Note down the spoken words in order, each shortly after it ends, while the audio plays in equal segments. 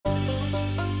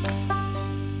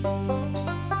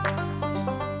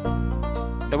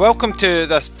Welcome to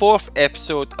this fourth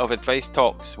episode of Advice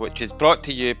Talks, which is brought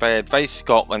to you by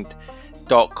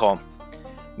AdviceScotland.com.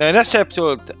 Now, in this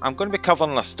episode, I'm going to be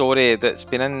covering a story that's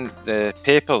been in the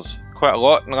papers quite a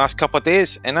lot in the last couple of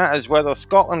days, and that is whether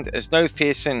Scotland is now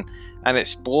facing an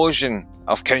explosion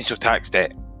of council tax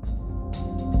debt.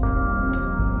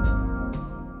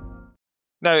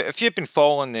 Now, if you've been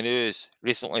following the news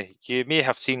recently, you may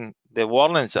have seen the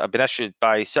warnings that have been issued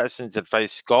by Citizens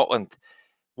Advice Scotland,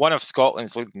 one of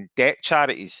Scotland's leading debt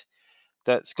charities,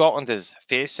 that Scotland is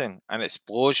facing an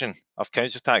explosion of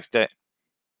council tax debt.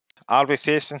 Are we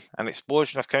facing an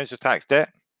explosion of council tax debt?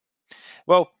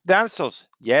 Well, the answer's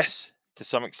yes, to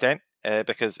some extent,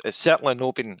 because it's certainly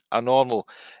not been a normal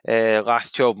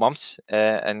last 12 months.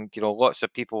 And, lots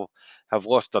of people have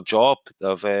lost their job.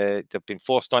 They've been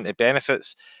forced onto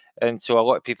benefits. And so a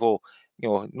lot of people,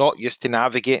 not used to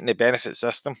navigating the benefit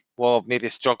system, will have maybe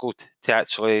struggled to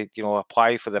actually,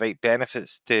 apply for the right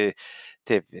benefits to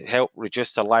help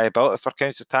reduce their liability for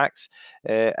council tax,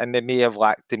 and they may have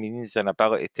lacked the means and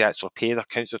ability to actually pay their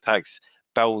council tax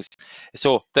bills.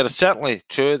 So there is certainly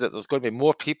true that there's going to be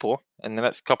more people in the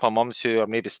next couple of months who are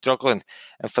maybe struggling,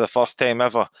 and for the first time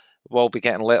ever, we'll be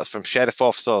getting letters from sheriff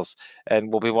officers, and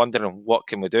we'll be wondering, what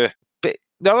can we do? But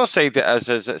the other side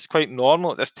is it's quite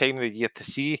normal at this time of the year to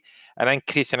see an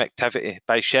increase in activity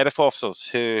by sheriff officers,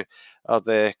 who are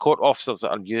the court officers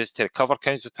that are used to recover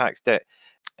council tax debt.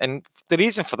 And the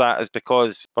reason for that is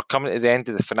because we're coming to the end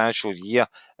of the financial year,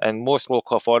 and most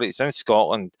local authorities in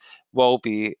Scotland will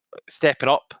be stepping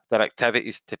up their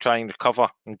activities to try and recover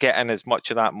and get in as much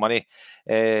of that money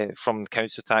from the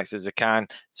council tax as they can,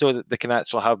 so that they can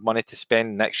actually have money to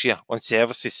spend next year on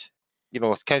services.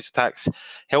 Council tax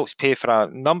helps pay for a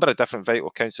number of different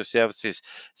vital council services,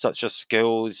 such as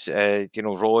schools,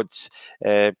 roads,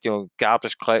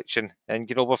 garbage collection.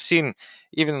 And, we've seen,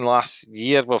 even in the last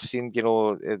year, we've seen,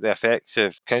 the effects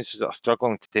of councils that are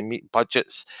struggling to meet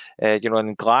budgets.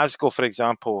 In Glasgow, for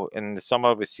example, in the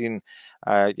summer, we've seen,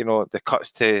 the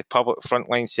cuts to public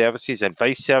frontline services,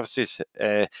 advice services,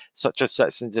 such as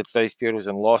citizens advice bureaus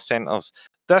and law centres.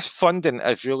 This funding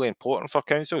is really important for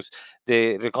councils.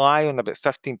 They rely on about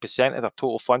 15% of their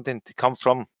total funding to come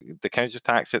from the council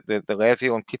tax that they levy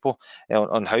on people,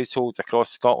 on households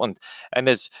across Scotland. And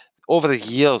as over the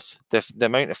years, the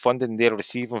amount of funding they're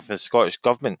receiving from the Scottish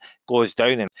Government goes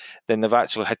down, and then they've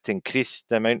actually had to increase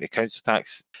the amount of council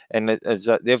tax. And as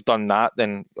they've done that,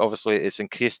 then obviously it's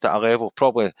increased at a level,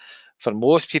 probably for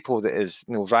most people, that is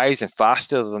rising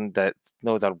faster than their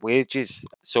wages.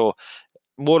 So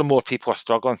more and more people are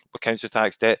struggling with council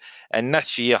tax debt. And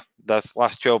this year, this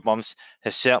last 12 months,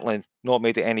 has certainly not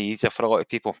made it any easier for a lot of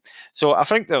people. So I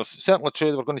think there's certainly true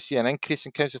that we're going to see an increase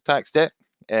in council tax debt,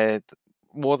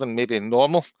 more than maybe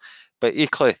normal. But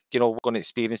equally, we're going to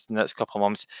experience in the next couple of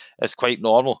months is quite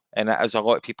normal. And it is a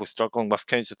lot of people struggling with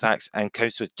council tax, and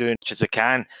councils doing as they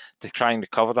can to try and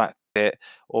recover that debt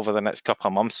over the next couple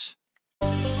of months.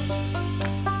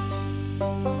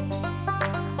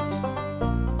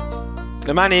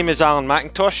 Now, my name is Alan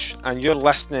McIntosh, and you're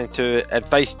listening to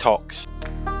Advice Talks.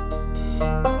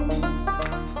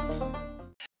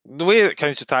 The way that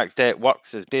council tax debt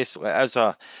works is basically it's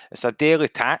a daily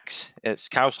tax. It's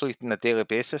calculated on a daily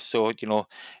basis, so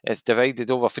it's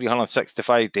divided over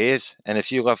 365 days. And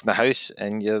if you live in the house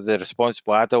and you're the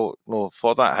responsible adult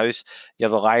for that house,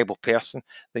 you're the liable person,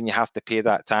 then you have to pay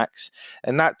that tax.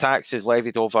 And that tax is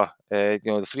levied over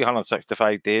the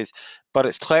 365 days, but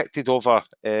it's collected over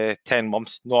 10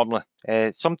 months normally.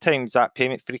 Sometimes that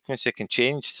payment frequency can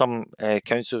change. Some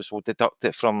councils will deduct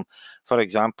it from, for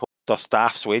example, their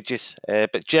staff's wages,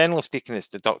 but generally speaking, it's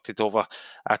deducted over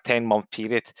a 10-month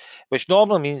period, which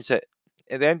normally means that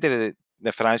at the end of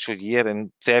the financial year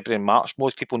in February and March,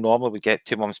 most people normally would get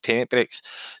 2 months payment breaks.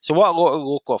 So what a lot of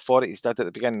local authorities did at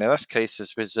the beginning of this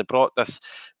crisis was they brought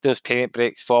those payment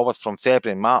breaks forward from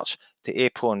February and March to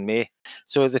April and May.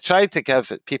 So they tried to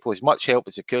give people as much help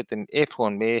as they could in April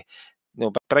and May,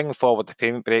 bringing forward the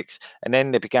payment breaks, and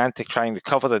then they began to try and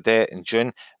recover the debt in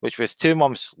June, which was 2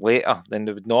 months later than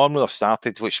they would normally have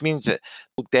started, which means that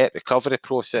the debt recovery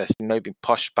process has now been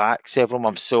pushed back several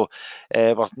months. So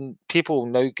people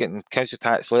now getting council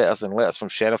tax letters and letters from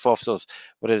sheriff officers,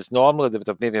 whereas normally they would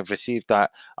have maybe received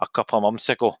that a couple of months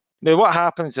ago. Now, what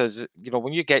happens is,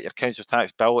 when you get your council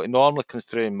tax bill, it normally comes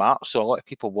through in March, so a lot of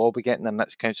people will be getting their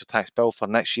next council tax bill for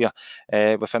next year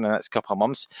within the next couple of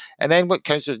months. And then what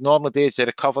councils normally do is they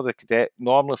recover the debt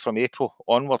normally from April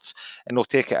onwards, and they'll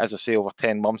take it, as I say, over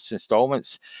 10 months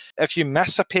instalments. If you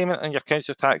miss a payment on your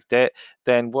council tax debt,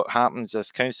 then what happens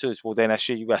is councils will then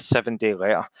issue you a 7-day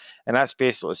letter, and that's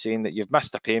basically saying that you've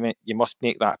missed a payment, you must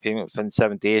make that payment within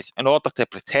 7 days in order to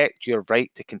protect your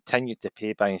right to continue to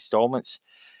pay by instalments.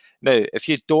 Now, if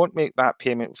you don't make that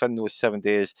payment within those 7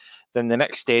 days, then the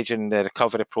next stage in the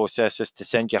recovery process is to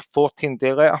send you a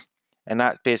 14-day letter. And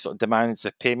that basically demands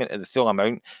the payment of the full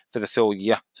amount for the full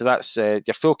year. So that's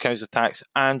your full council tax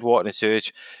and water and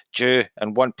sewage due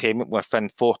in one payment within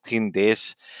 14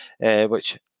 days,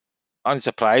 which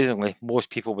unsurprisingly,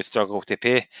 most people would struggle to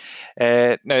pay.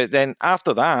 Now, then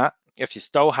after that, if you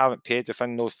still haven't paid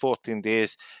within those 14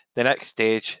 days, the next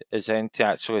stage is then to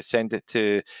actually send it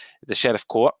to the Sheriff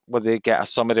Court, where they get a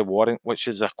summary warrant, which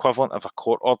is equivalent of a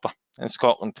court order in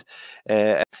Scotland.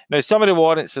 Now, summary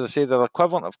warrants, as I say, they're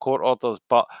equivalent of court orders,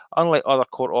 but unlike other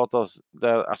court orders,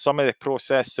 they're a summary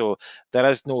process, so there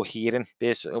is no hearing.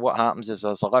 Basically, what happens is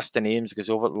there's a list of names, goes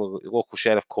over to the local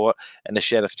Sheriff Court, and the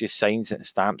Sheriff just signs it and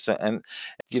stamps it. And,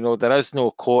 there is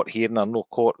no court hearing or no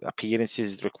court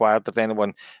appearances required of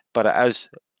anyone, but it is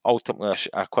ultimately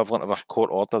equivalent of a court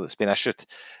order that's been issued.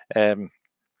 And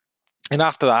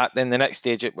after that, then the next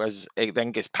stage it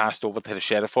then gets passed over to the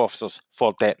sheriff officers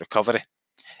for debt recovery,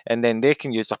 and then they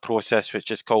can use a process which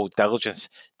is called diligence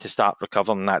to start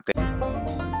recovering that debt.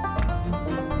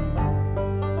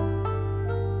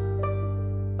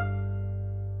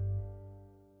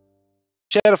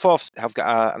 Sheriff officers have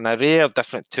got an array of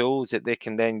different tools that they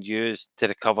can then use to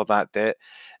recover that debt.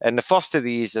 And the first of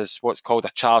these is what's called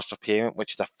a charge for payment,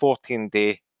 which is a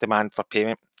 14-day demand for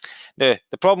payment. Now,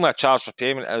 the problem with a charge for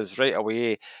payment is right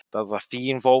away there's a fee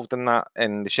involved in that,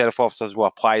 and the sheriff officers will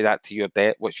apply that to your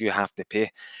debt, which you have to pay.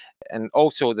 And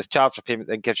also, the charge for payment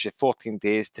then gives you 14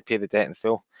 days to pay the debt in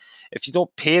full. If you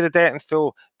don't pay the debt in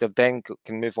full, they then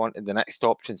can move on to the next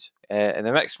options. And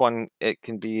the next one, it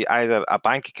can be either a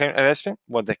bank account arrestment,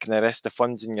 where they can arrest the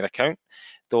funds in your account,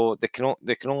 though they can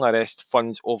only arrest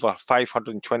funds over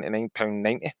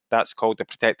 £529.90. That's called the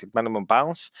protected minimum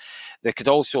balance. They could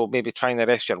also maybe try and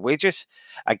arrest your wages.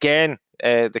 Again,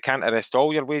 they can't arrest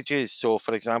all your wages. So,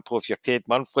 for example, if you're paid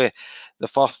monthly, the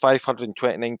first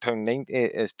 £529.90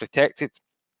 is protected.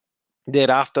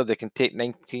 Thereafter, they can take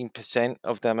 19%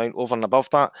 of the amount over and above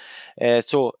that.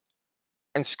 So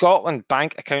in Scotland,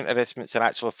 bank account arrestments are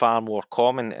actually far more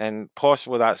common, and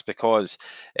possibly that's because,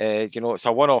 it's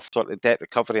a one-off sort of debt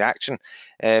recovery action.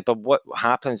 But what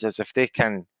happens is if they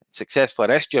can successfully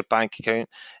arrest your bank account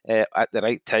at the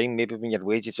right time, maybe when your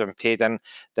wages are paid in,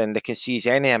 then they can seize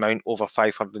any amount over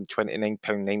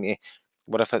 £529.90.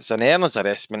 Where if it's an earner's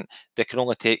arrestment, they can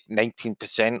only take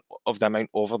 19% of the amount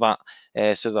over that.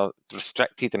 So they're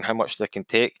restricted in how much they can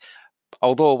take.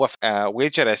 Although with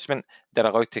wage arrestment, they're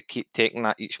allowed to keep taking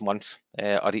that each month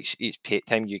or each pay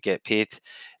time you get paid.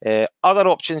 Other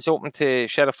options open to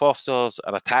sheriff officers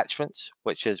are attachments,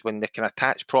 which is when they can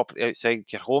attach property outside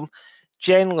your home.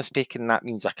 Generally speaking, that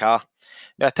means a car.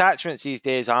 Now, attachments these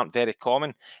days aren't very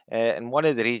common, and one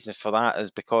of the reasons for that is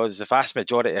because the vast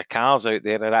majority of cars out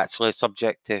there are actually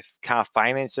subject to car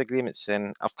finance agreements,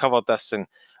 and I've covered this in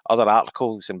other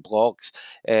articles and blogs,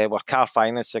 where car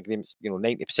finance agreements,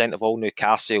 90% of all new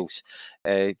car sales,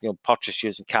 purchased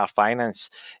using car finance.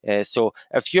 So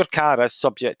if your car is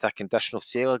subject to a conditional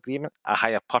sale agreement, a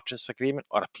hire purchase agreement,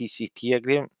 or a PCP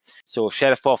agreement, so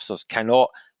sheriff officers cannot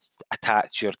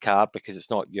attach your car because it's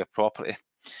not your property.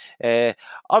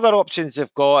 Other options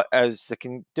they've got is they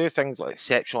can do things like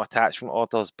exceptional attachment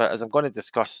orders, but as I'm going to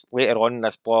discuss later on in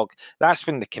this blog, that's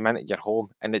when they come into your home,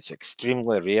 and it's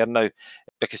extremely rare now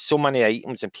because so many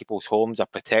items in people's homes are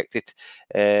protected.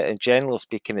 And generally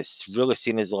speaking, it's really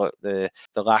seen as the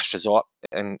last resort,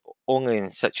 and only in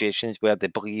situations where they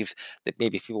believe that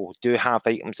maybe people do have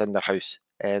items in their house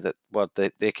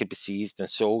that they could be seized and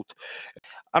sold.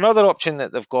 Another option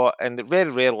that they've got, and it very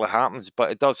rarely happens,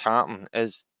 but it does happen,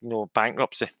 is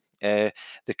bankruptcy. They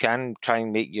can try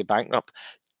and make you bankrupt.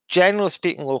 Generally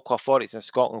speaking, local authorities in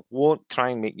Scotland won't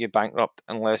try and make you bankrupt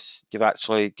unless you've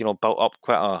actually, built up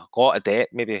quite a lot of debt,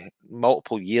 maybe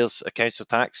multiple years of council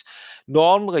tax.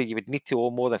 Normally, you would need to owe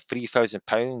more than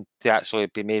 £3,000 to actually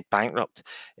be made bankrupt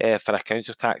for a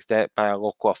council tax debt by a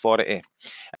local authority.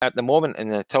 At the moment,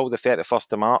 and until the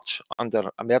 31st of March,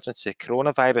 under emergency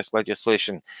coronavirus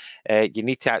legislation, you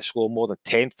need to actually owe more than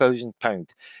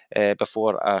 £10,000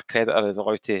 before a creditor is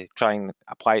allowed to try and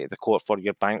apply to the court for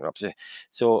your bankruptcy.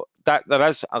 So that there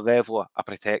is a level of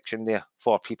protection there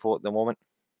for people at the moment.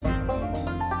 Now,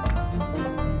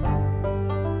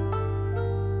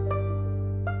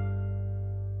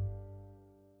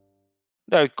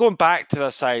 going back to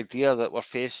this idea that we're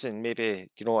facing maybe,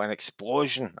 an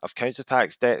explosion of council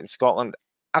tax debt in Scotland,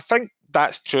 I think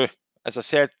that's true. As I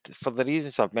said, for the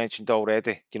reasons I've mentioned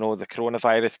already, the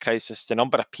coronavirus crisis, the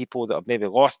number of people that have maybe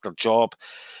lost their job,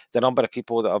 the number of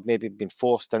people that have maybe been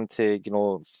forced into,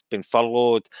 been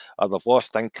furloughed or they've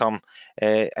lost income,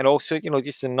 and also,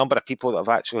 just the number of people that have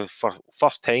actually, for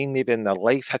first time maybe in their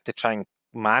life, had to try and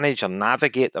manage or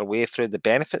navigate their way through the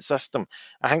benefit system.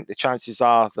 I think the chances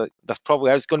are that there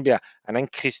probably is going to be an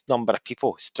increased number of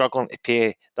people struggling to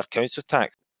pay their council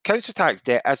tax. Council tax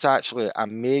debt is actually a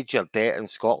major debt in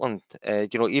Scotland,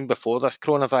 even before this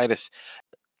coronavirus.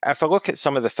 If I look at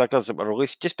some of the figures that were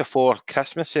released just before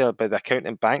Christmas here by the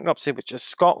Accounting Bankruptcy, which is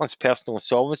Scotland's personal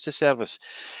insolvency service,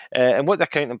 and what the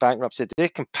Accounting Bankruptcy do, they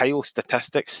compile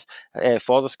statistics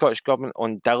for the Scottish Government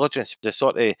on diligence, the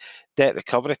sort of debt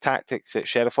recovery tactics that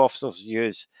sheriff officers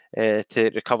use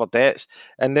to recover debts.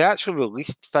 And they actually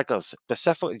released figures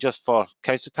specifically just for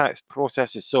council tax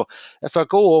processes. So if I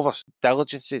go over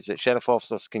diligences that sheriff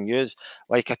officers can use,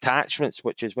 like attachments,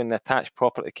 which is when they attach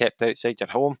property kept outside your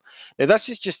home. Now, this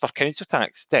is just for council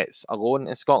tax debts alone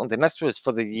in Scotland, and this was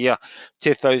for the year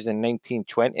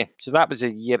 2019-20. So that was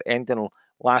a year ending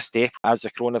last April as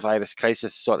the coronavirus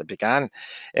crisis sort of began.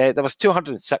 There was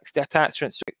 260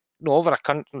 attachments. Over a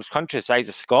country the size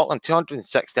of Scotland,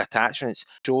 260 attachments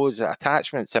shows that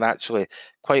attachments are actually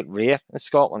quite rare in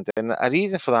Scotland. And a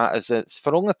reason for that is that it's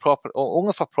for only for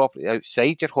property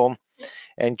outside your home.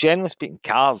 And generally speaking,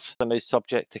 cars are now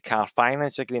subject to car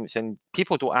finance agreements, and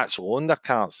people don't actually own their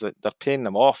cars, they're paying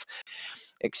them off.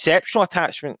 Exceptional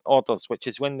attachment orders, which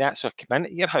is when they actually come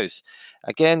into your house.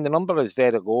 Again, the number is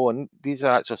very low, and these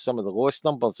are actually some of the lowest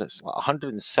numbers. It's like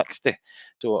 160.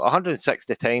 So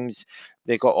 160 times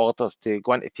they got orders to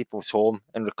go into people's home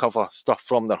and recover stuff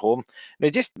from their home. Now,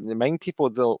 just remind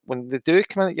people though, when they do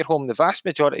come into your home, the vast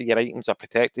majority of your items are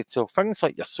protected. So things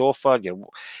like your sofa,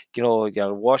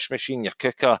 your washing machine, your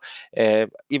cooker,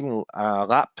 even a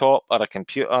laptop or a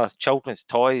computer, children's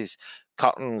toys,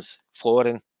 curtains,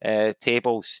 flooring,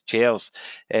 tables, chairs,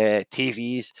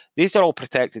 TVs. These are all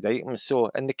protected items.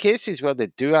 So in the cases where they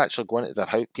do actually go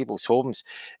into people's homes,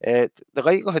 the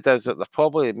likelihood is that they've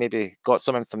probably maybe got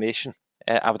some information.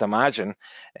 I would imagine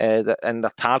and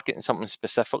they're targeting something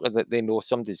specifically that they know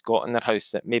somebody's got in their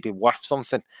house that may be worth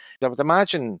something. I would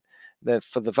imagine that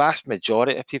for the vast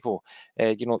majority of people,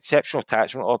 exceptional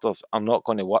attachment orders are not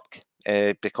going to work.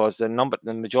 Because the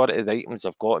majority of the items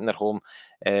they've got in their home,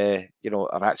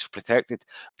 are actually protected.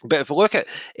 But if we look at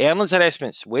earnings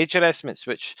arrestments, wage arrestments,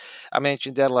 which I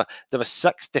mentioned earlier, there was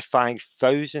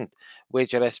 65,000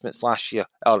 wage arrestments last year,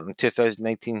 or in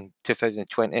 2019,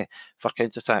 2020 for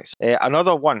council tax.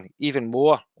 Another one, even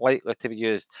more likely to be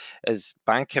used, is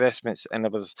bank arrestments, and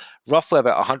there was roughly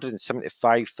about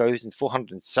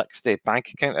 175,460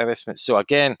 bank account arrestments. So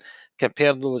again,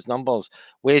 compare those numbers.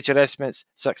 Wage arrestments,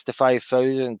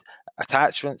 65,000.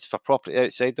 Attachments for property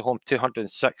outside the home,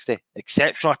 260.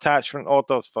 Exceptional attachment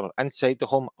orders for inside the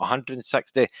home,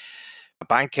 160. A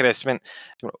bank arrestment,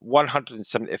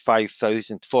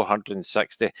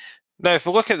 175,460. Now, if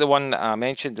we look at the one that I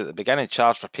mentioned at the beginning,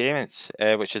 charge for payments,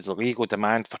 which is the legal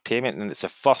demand for payment, and it's the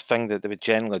first thing that they would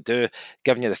generally do,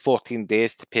 giving you the 14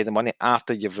 days to pay the money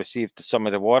after you've received the sum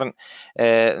of the warrant.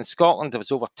 In Scotland, there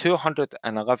was over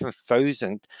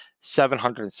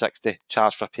 211,760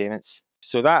 charge for payments.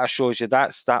 So that shows you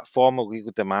that form of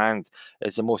legal demand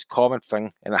is the most common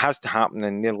thing, and it has to happen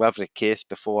in nearly every case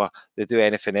before they do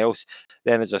anything else.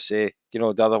 Then, as I say,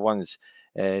 the other ones,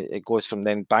 it goes from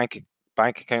then bank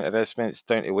account arrestments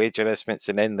down to wage arrestments,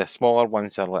 and then the smaller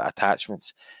ones are like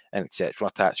attachments and etc.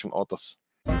 attachment orders.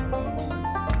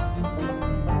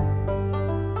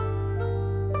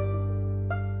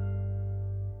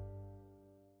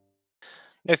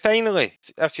 Now, finally,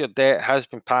 if your debt has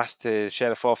been passed to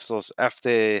sheriff officers, if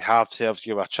they have served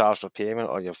you a charge for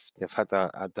payment, or you've had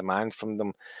a demand from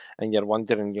them, and you're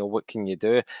wondering, what can you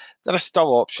do? There are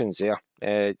still options there.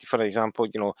 For example,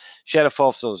 sheriff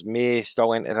officers may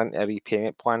still enter into a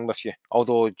repayment plan with you.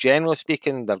 Although, generally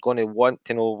speaking, they're going to want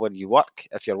to know where you work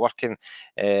if you're working,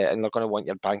 and they're going to want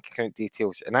your bank account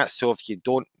details. And that's so if you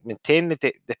don't maintain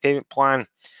the payment plan,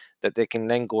 that they can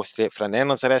then go straight for an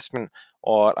earners arrestment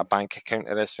or a bank account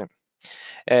arrestment.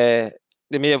 They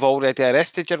may have already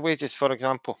arrested your wages, for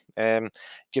example, and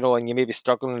you may be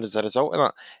struggling as a result of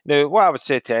that. Now, what I would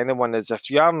say to anyone is if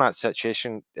you are in that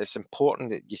situation, it's important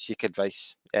that you seek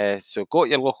advice. So go to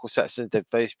your local Citizens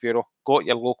Advice Bureau, go to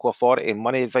your local authority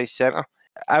money advice centre,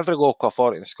 every local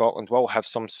authority in Scotland will have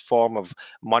some form of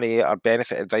money or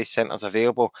benefit advice centres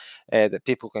available that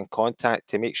people can contact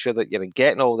to make sure that you're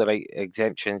getting all the right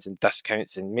exemptions and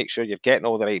discounts and make sure you're getting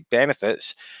all the right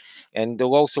benefits. And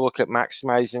they'll also look at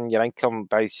maximising your income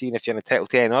by seeing if you're entitled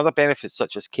to any other benefits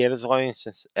such as carers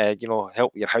allowances,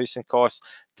 help with your housing costs,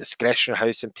 discretionary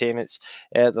housing payments.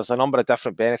 There's a number of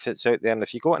different benefits out there, and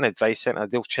if you go to an advice centre,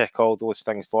 they'll check all those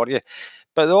things for you.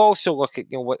 But they'll also look at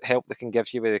what help they can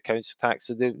give you with the council tax.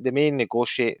 So they may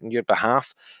negotiate on your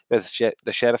behalf with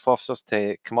the sheriff officers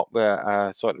to come up with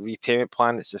a sort of repayment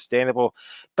plan that's sustainable.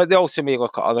 But they also may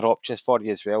look at other options for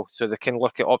you as well. So they can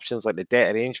look at options like the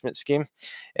debt arrangement scheme,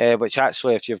 which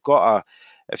actually, if you've got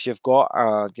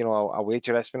a wage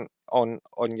arrangement on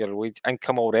your wage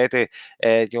income already,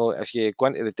 if you go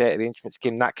into the debt arrangement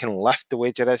scheme, that can lift the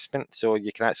wage arrangement, so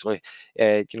you can actually,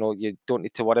 you don't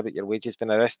need to worry about your wages being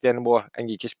arrested anymore,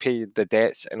 and you just pay the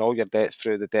debts and all your debts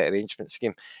through the debt arrangement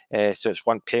scheme. So it's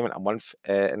one payment a month,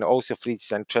 and it also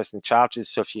frees interest and charges.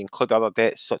 So if you include other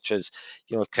debts such as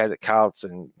credit cards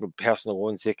and personal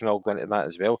loans, they can all go into that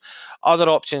as well. Other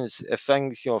options, if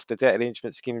the debt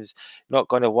arrangement scheme is not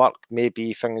going to work,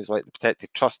 maybe things like the protected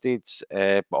trust deeds,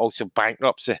 but also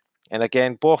bankruptcy. And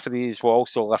again, both of these will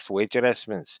also lift wage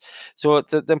arrestments. So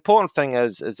the important thing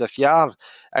is if you are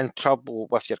in trouble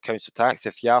with your council tax,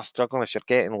 if you are struggling, if you're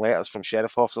getting letters from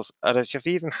sheriff officers, or if you've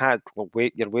even had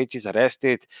your wages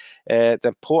arrested, the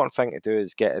important thing to do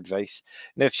is get advice.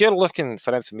 Now, if you're looking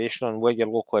for information on where your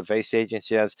local advice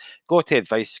agency is, go to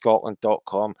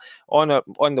advicescotland.com. On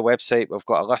the website, we've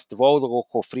got a list of all the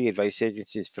local free advice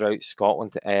agencies throughout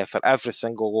Scotland for every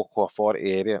single local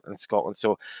authority area in Scotland.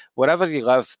 So wherever you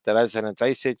live, there is an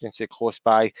advice agency close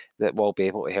by that will be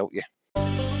able to help you.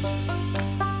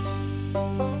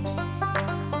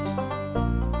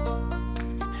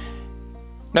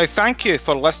 Now, thank you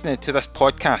for listening to this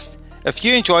podcast. If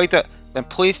you enjoyed it, then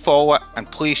please follow it and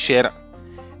please share it.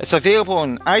 It's available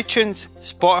on iTunes,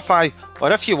 Spotify,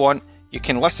 or if you want, you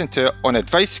can listen to it on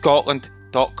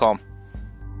advicescotland.com.